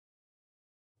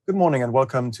Good morning and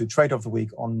welcome to Trade of the Week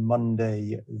on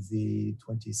Monday, the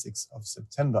 26th of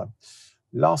September.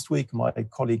 Last week, my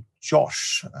colleague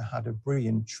Josh had a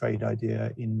brilliant trade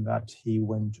idea in that he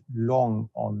went long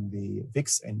on the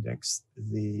VIX index,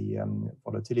 the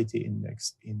Volatility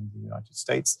Index in the United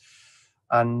States,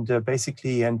 and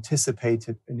basically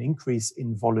anticipated an increase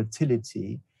in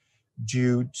volatility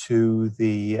due to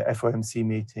the FOMC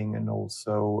meeting and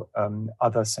also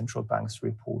other central banks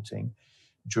reporting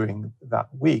during that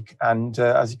week. And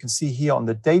as you can see here on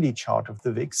the daily chart of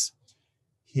the VIX,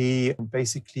 he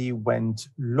basically went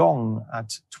long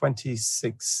at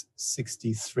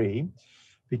 26.63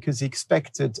 because he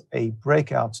expected a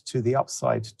breakout to the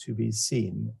upside to be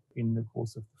seen in the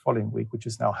course of the following week, which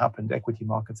has now happened. Equity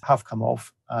markets have come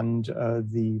off and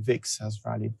the VIX has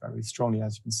rallied very strongly,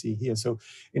 as you can see here. So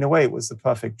in a way, it was the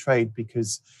perfect trade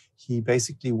because he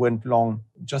basically went long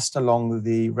just along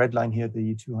the red line here,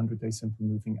 the 200-day simple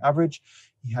moving average.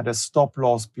 He had a stop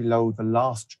loss below the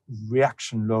last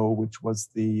reaction low, which was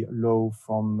the low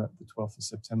from the 12th of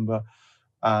September.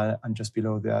 And just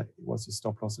below that, it was a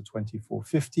stop loss at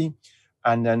 24.50.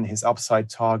 And then his upside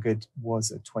target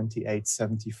was at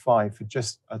 28.75,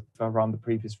 just at around the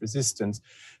previous resistance.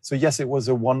 So yes, it was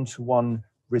a one-to-one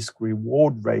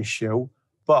risk-reward ratio,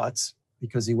 but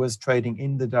because he was trading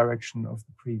in the direction of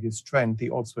the previous trend,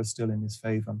 the odds were still in his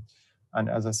favor. And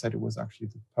as I said, it was actually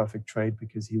the perfect trade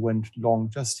because he went long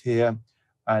just here.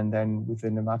 And then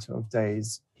within a matter of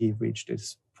days, he reached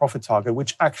his profit target,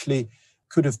 which actually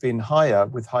could have been higher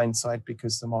with hindsight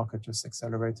because the market just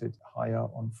accelerated higher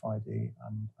on Friday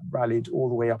and rallied all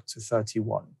the way up to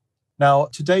 31. Now,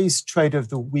 today's trade of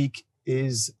the week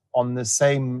is on the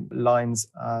same lines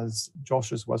as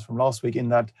Josh's was from last week in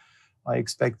that I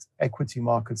expect equity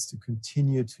markets to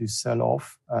continue to sell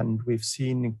off. And we've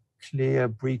seen clear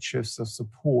breaches of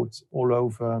support all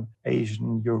over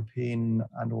Asian, European,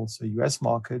 and also US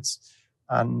markets.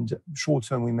 And short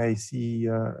term, we may see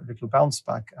a little bounce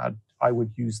back. I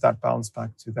would use that bounce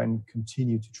back to then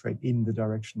continue to trade in the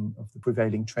direction of the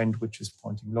prevailing trend, which is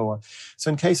pointing lower. So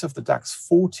in case of the DAX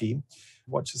 40,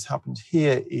 what has happened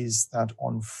here is that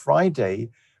on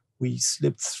Friday, we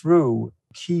slipped through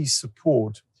key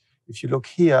support. If you look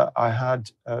here, I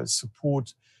had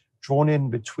support drawn in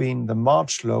between the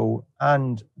March low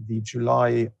and the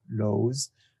July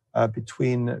lows,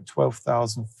 between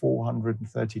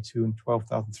 12,432 and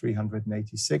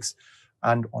 12,386.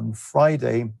 And on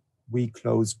Friday, we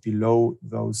closed below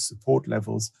those support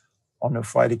levels on a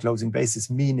Friday closing basis,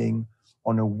 meaning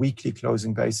on a weekly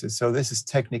closing basis. So this is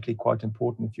technically quite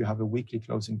important. If you have a weekly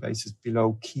closing basis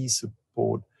below key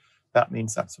support, that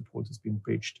means that support has been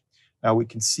breached. Now we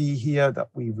can see here that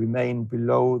we remain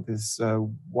below this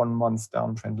 1 month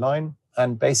downtrend line.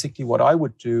 And basically what I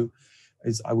would do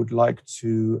is I would like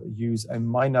to use a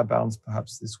minor bounce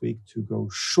perhaps this week to go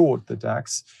short the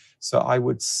DAX. So I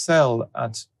would sell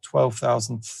at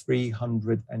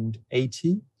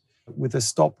 12,380 with a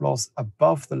stop loss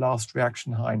above the last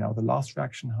reaction high. Now the last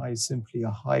reaction high is simply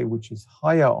a high which is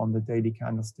higher on the daily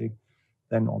candlestick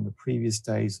than on the previous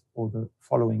days or the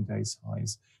following day's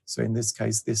highs. So in this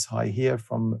case, this high here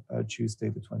from Tuesday,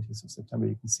 the 20th of September,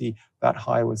 you can see that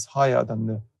high was higher than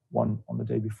the one on the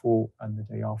day before and the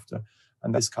day after.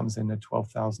 And this comes in at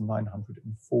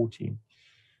 12,914.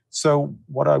 So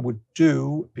what I would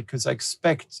do, because I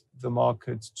expect the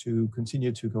market to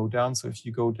continue to go down. So if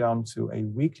you go down to a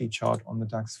weekly chart on the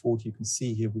DAX 40, you can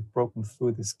see here we've broken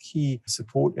through this key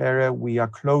support area. We are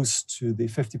close to the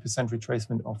 50%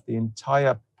 retracement of the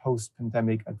entire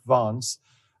post-pandemic advance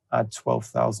at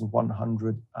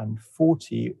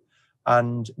 12,140.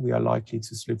 And we are likely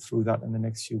to slip through that in the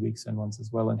next few weeks and months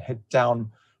as well and head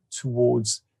down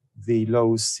towards the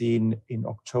lows seen in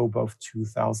October of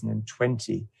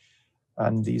 2020.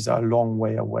 And these are a long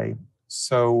way away.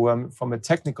 So from a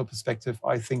technical perspective,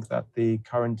 I think that the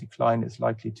current decline is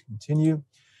likely to continue.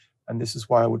 And this is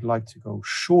why I would like to go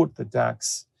short the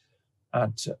DAX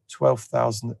at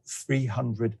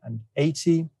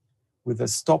 12,380 with a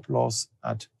stop loss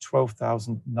at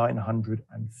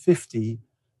 12,950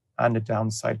 and a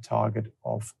downside target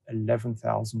of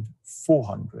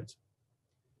 11,400.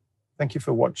 Thank you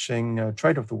for watching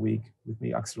Trade of the Week with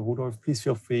me, Axel Rudolph. Please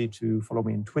feel free to follow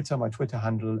me on Twitter. My Twitter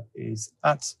handle is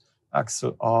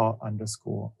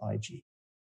 @AxelR_IG.